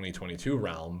into the 2022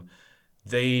 realm,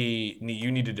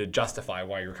 you needed to justify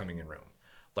why you're coming in room.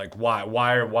 Like,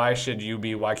 why should you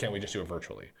be, why can't we just do it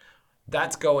virtually?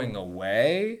 That's going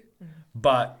away,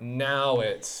 but now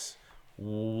it's,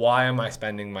 why am I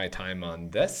spending my time on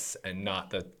this and not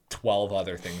the 12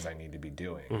 other things I need to be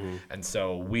doing? Mm-hmm. And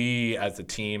so we as a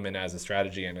team and as a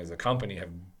strategy and as a company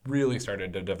have really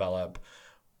started to develop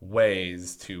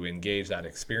ways to engage that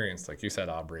experience. Like you said,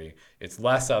 Aubrey, it's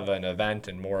less of an event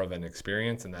and more of an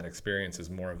experience, and that experience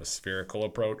is more of a spherical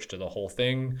approach to the whole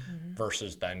thing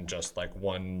versus then just like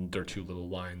one or two little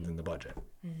lines in the budget.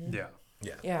 Mm-hmm.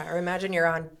 Yeah, or imagine you're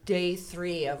on day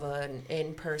 3 of an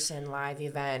in-person live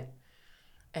event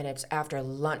and it's after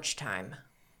lunchtime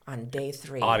on day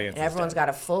 3. Audience and everyone's got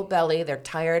a full belly. They're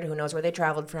tired. Who knows where they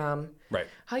traveled from? Right.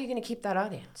 How are you going to keep that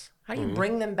audience? How do you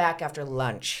bring them back after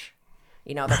lunch?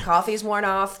 The coffee's worn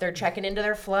off. They're checking into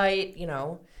their flight.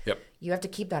 Yep. You have to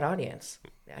keep that audience.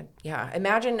 Yeah.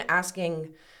 Imagine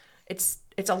asking. It's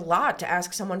a lot to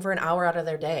ask someone for an hour out of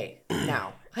their day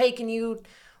now. Hey, can you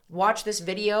watch this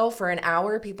video for an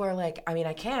hour? People are like, I mean,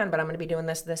 I can, but I'm going to be doing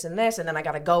this, this, and this, and then I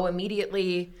got to go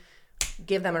immediately.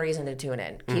 Give them a reason to tune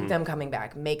in. Keep them coming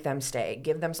back. Make them stay.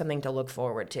 Give them something to look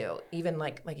forward to. Even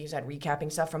like you said,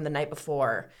 recapping stuff from the night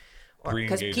before.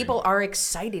 Because people are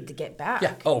excited to get back.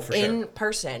 Yeah. Oh, for sure. In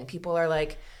person. People are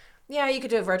like, yeah, you could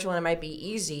do it virtual and it might be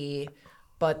easy,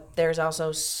 but there's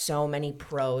also so many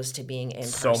pros to being in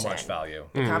person. So much value.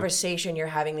 The conversation you're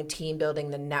having, the team building,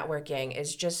 the networking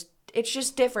it's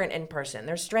just different in person.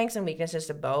 There's strengths and weaknesses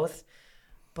to both.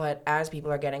 But as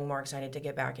people are getting more excited to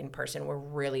get back in person, we're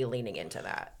really leaning into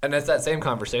that. And it's that same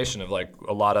conversation of like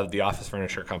a lot of the office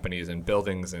furniture companies and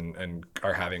buildings and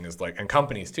are having is like, and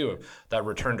companies too, that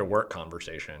return to work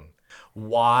conversation.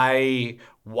 Why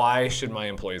should my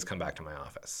employees come back to my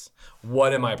office?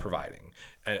 What am I providing?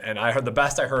 And I heard the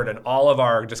best I heard in all of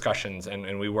our discussions,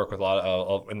 and we work with a lot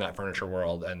of in that furniture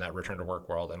world and that return to work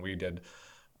world, and we did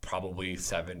probably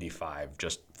 75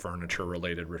 just furniture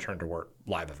related return to work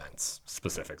live events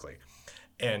specifically.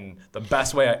 And the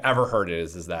best way I ever heard it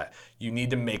is that you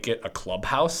need to make it a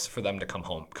clubhouse for them to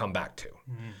come back to.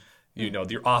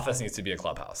 Mm-hmm. Your office needs to be a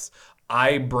clubhouse.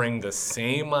 I bring the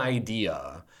same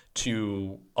idea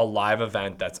to a live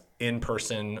event that's in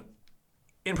person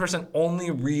only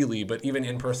really, but even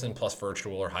in person plus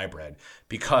virtual or hybrid,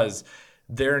 because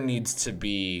there needs to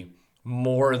be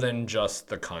more than just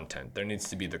the content. There needs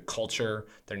to be the culture.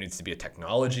 There needs to be a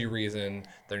technology reason.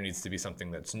 There needs to be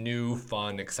something that's new,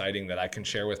 fun, exciting that I can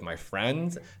share with my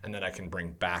friends and that I can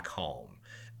bring back home.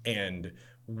 And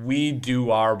we do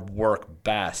our work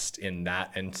best in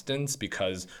that instance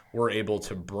because we're able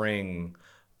to bring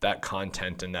that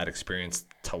content and that experience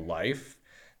to life.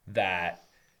 That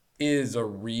is a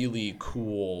really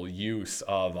cool use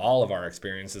of all of our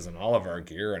experiences and all of our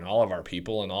gear and all of our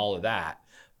people and all of that.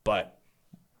 But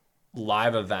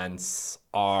live events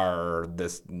are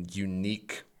this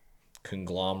unique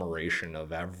conglomeration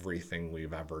of everything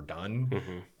we've ever done.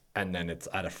 Mm-hmm. And then it's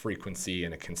at a frequency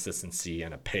and a consistency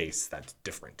and a pace that's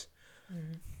different.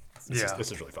 Mm-hmm.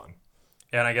 This is really fun.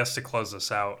 And I guess to close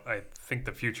this out, I think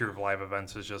the future of live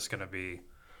events is just going to be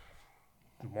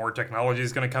more technology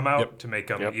is going to come out to make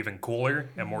them even cooler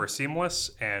and more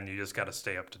seamless, and you just got to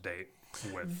stay up to date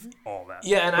with all that.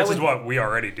 Yeah, and which is what we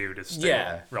already do to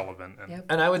stay relevant.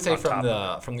 And I would say from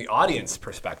the audience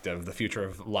perspective, the future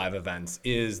of live events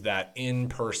is that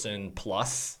in-person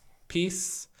plus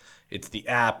piece. It's the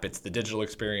app, it's the digital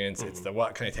experience, it's the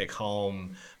what can I take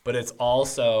home, but it's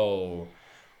also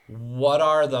what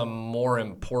are the more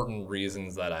important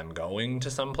reasons that I'm going to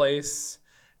someplace,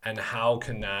 and how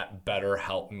can that better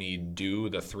help me do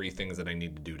the 3 things that I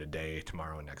need to do today,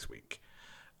 tomorrow, and next week.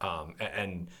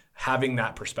 And having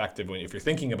that perspective, if you're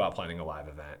thinking about planning a live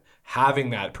event,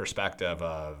 having that perspective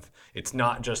of it's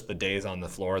not just the days on the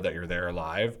floor that you're there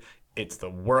live, it's the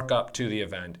work up to the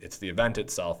event, it's the event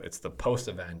itself, it's the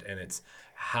post-event, and it's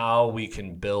how we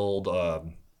can build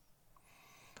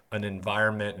an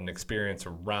environment and experience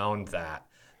around that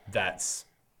that's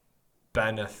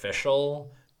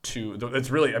beneficial to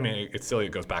it's really, I mean, it still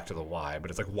goes back to the why,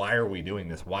 but it's like, why are we doing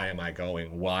this? Why am I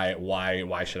going?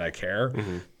 Why should I care?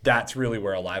 That's really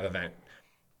where a live event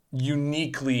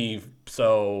uniquely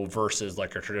so versus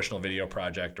like a traditional video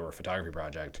project or a photography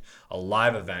project. A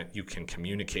live event, you can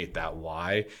communicate that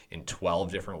why in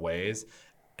 12 different ways,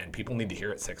 and people need to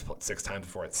hear it six times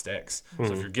before it sticks.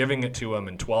 So if you're giving it to them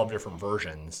in 12 different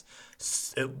versions,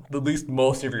 at least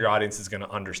most of your audience is going to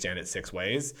understand it 6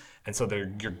 ways, and so you're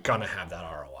going to have that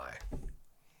ROI.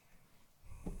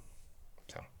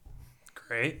 So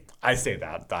Great. I say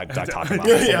that. I talk about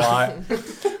this a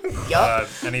lot.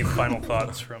 Any final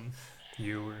thoughts from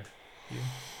you or you?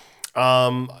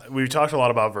 We've talked a lot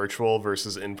about virtual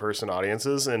versus in-person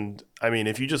audiences, and I mean,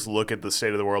 if you just look at the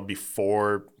state of the world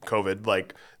before COVID,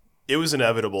 like it was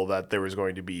inevitable that there was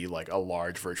going to be like a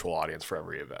large virtual audience for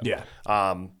every event. Yeah.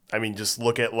 I mean, just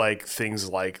look at like things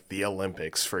like the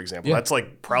Olympics, for example. That's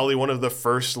like probably one of the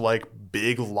first like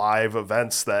big live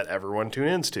events that everyone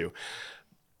tunes into.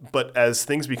 But as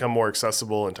things become more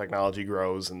accessible and technology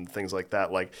grows and things like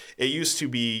that, like it used to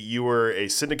be you were a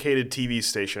syndicated TV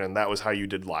station and that was how you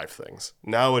did live things.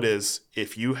 Now it is,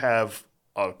 if you have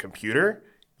a computer,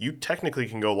 you technically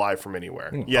can go live from anywhere.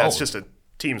 It's just a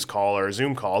Teams call or a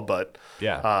Zoom call, but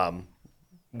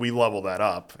we level that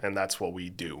up and that's what we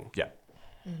do. Yeah.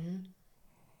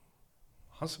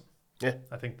 Awesome. Yeah.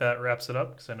 I think that wraps it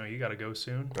up because I know you got to go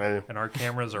soon. I do. And our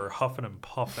cameras are huffing and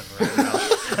puffing right now.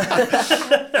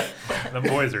 The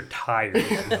boys are tired.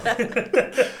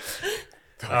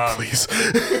 Please.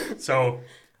 So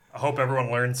I hope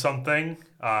everyone learned something.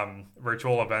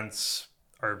 Virtual events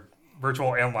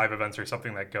virtual and live events are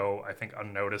something that go, I think,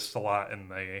 unnoticed a lot in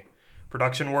the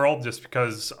production world, just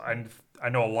because I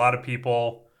know a lot of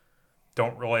people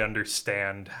don't really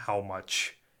understand how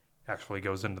much actually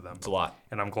goes into them. It's a lot.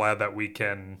 And I'm glad that we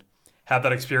can have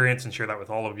that experience and share that with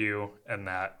all of you, and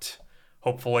that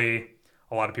hopefully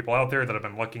a lot of people out there that have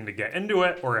been looking to get into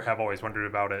it or have always wondered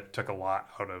about it took a lot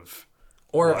out of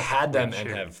or have had them and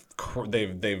have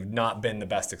they've not been the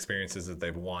best experiences that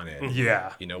they've wanted.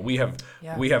 Yeah. You know, we have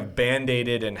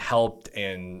band-aided and helped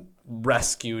and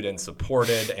rescued and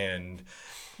supported and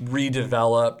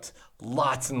redeveloped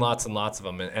lots and lots and lots of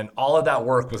them. And all of that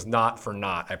work was not for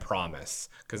naught, I promise.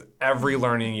 Because every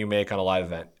learning you make on a live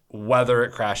event, whether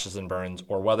it crashes and burns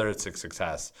or whether it's a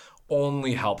success,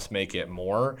 only helps make it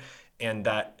more. And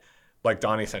that, like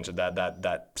Donnie mentioned,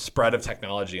 that spread of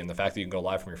technology and the fact that you can go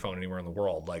live from your phone anywhere in the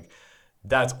world, like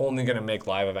that's only going to make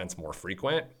live events more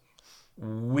frequent.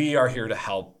 We are here to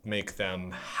help make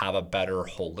them have a better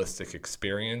holistic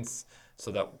experience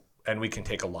and we can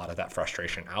take a lot of that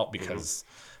frustration out because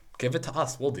give it to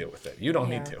us, we'll deal with it. You don't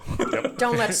need to.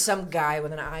 Don't let some guy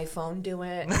with an iPhone do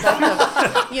it.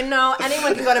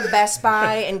 Anyone can go to Best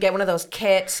Buy and get one of those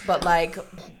kits, but like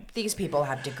these people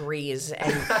have degrees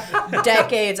and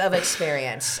decades of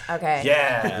experience. Okay.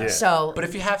 Yeah. So, but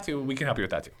if you have to, we can help you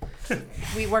with that too.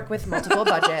 We work with multiple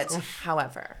budgets.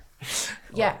 However,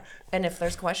 and if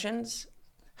there's questions,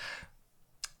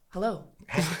 hello.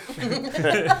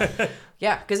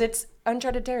 Yeah, because it's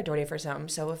uncharted territory for some.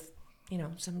 So if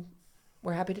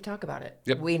we're happy to talk about it.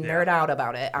 Yep. We nerd out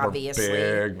about it, obviously.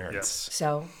 We're big nerds. Yes.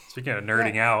 So speaking of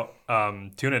nerding out,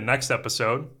 tune in next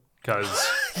episode because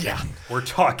we're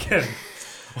talking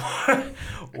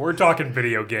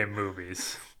video game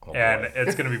movies, and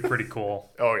it's gonna be pretty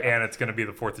cool. And it's gonna be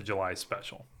the 4th of July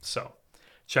special. So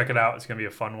check it out. It's gonna be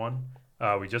a fun one.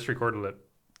 We just recorded it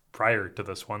prior to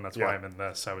this one. That's why I'm in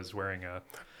this. I was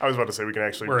about to say we can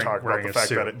actually talk about the fact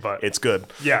that it's good.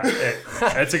 Yeah,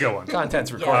 it's a good one.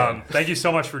 Content's recorded. Thank you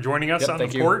so much for joining us on the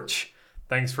Porch.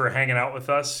 thanks for hanging out with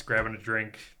us, grabbing a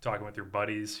drink, talking with your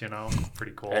buddies.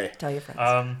 Pretty cool. Hey. Tell your friends.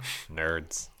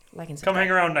 Nerds. Like and Come subscribe. hang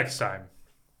around next time.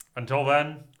 Until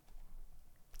then,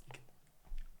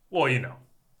 well,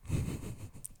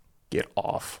 Get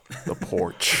off the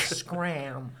porch.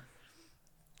 Scram.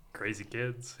 crazy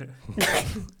kids,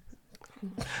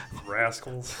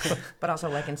 rascals. But also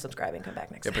like and subscribe and come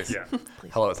back next time. Please. Yeah.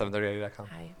 Hello at 730.com.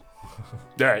 Hi.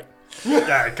 All right.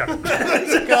 Yeah, cut it.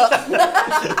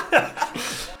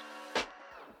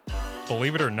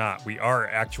 Believe it or not, we are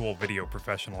actual video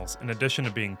professionals in addition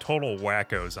to being total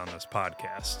wackos on this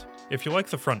podcast. If you like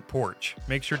The Front Porch,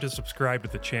 make sure to subscribe to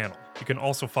the channel. You can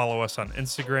also follow us on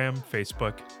Instagram,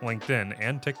 Facebook, LinkedIn,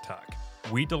 and TikTok.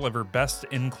 We deliver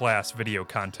best-in-class video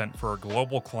content for our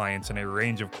global clients in a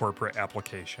range of corporate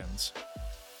applications.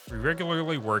 We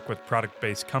regularly work with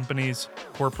product-based companies,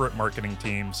 corporate marketing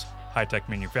teams, high-tech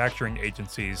manufacturing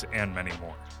agencies, and many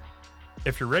more.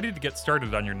 If you're ready to get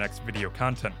started on your next video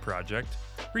content project,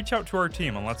 reach out to our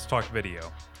team and let's talk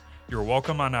video. You're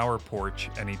welcome on our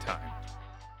porch anytime.